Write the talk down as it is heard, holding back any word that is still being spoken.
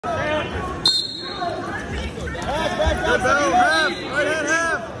Bell, half. Right hand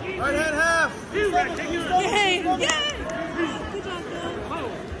half. Right hand half. Yay! Yay! Good job, Bill.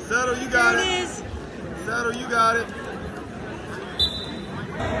 Settle, you got There it. it is. Settle, you got it.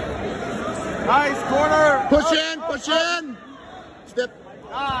 Nice corner. Push in, push in. Step.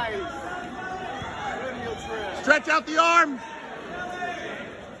 Nice. Stretch out the arm.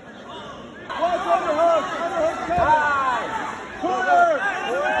 Underhook. Nice. Corner.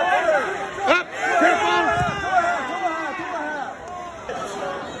 Up. Careful.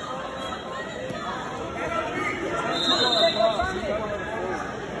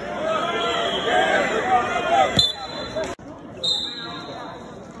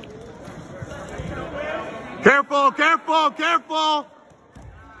 Careful, careful, careful.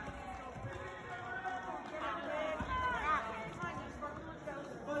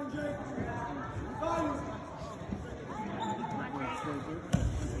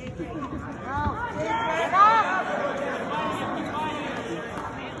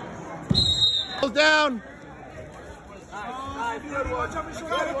 Down.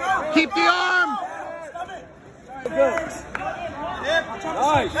 Keep the arm.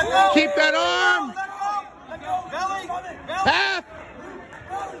 Nice. Keep that arm. Half.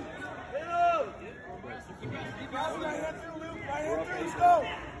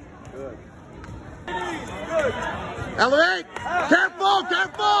 Elevate. Careful,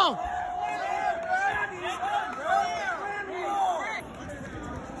 careful.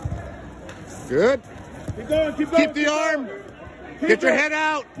 Good. Keep going. Keep the arm. Get your head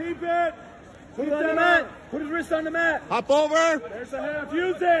out. Keep it. Put it on the mat. Put his wrist on the mat. Hop over. There's the half.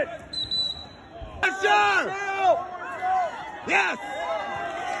 Use it. Yes, sir. Yes.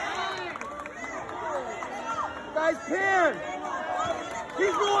 Guy's pin.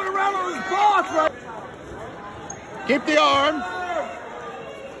 He's rolling around on his boss, right? Keep the arm.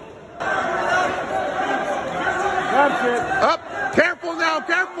 That's it. Up. Careful now.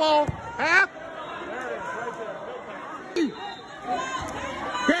 Careful. Half.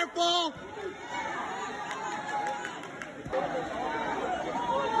 Careful.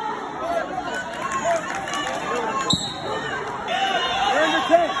 You're under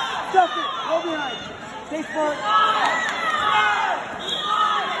 10. Stuff it. Go behind. Stay smart.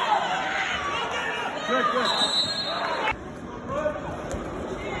 Good, good.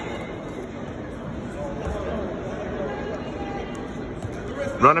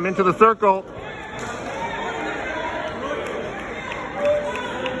 Run him into the circle.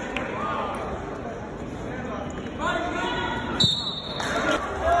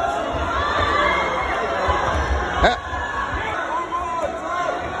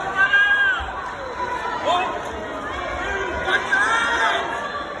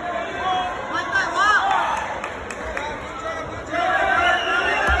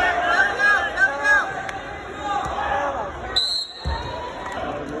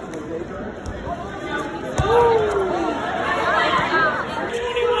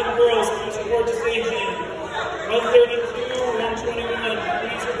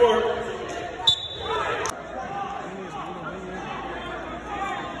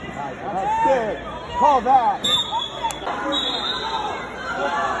 That's good. Call that.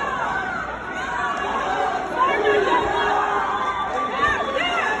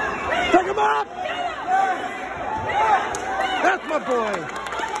 Pick him up. That's my boy.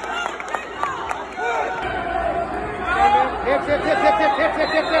 Hip.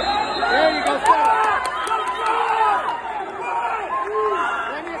 There you go.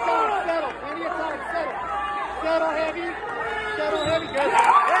 Settle. Plenty of time. Settle. Settle heavy. Good.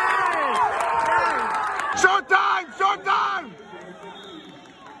 Short time.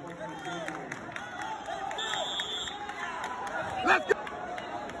 Let's go.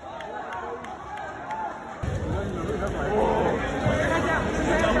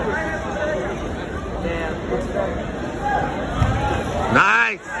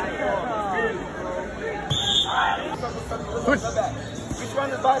 Nice. Push. Keep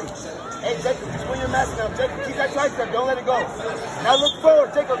running his body. Hey, Jacob, swing your mask now. Jacob, keep that tricep. Don't let it go. Now look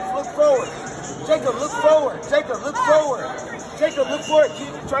forward. Jacob, look forward. Jacob, look forward. Keep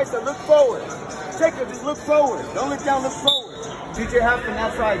the tricep. Look forward. Jacob, just look forward. Don't look down. Look forward. Shoot your half from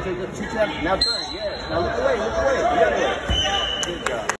that side, Jacob. Shoot your half. Now turn. Yes. Now look away. The other way.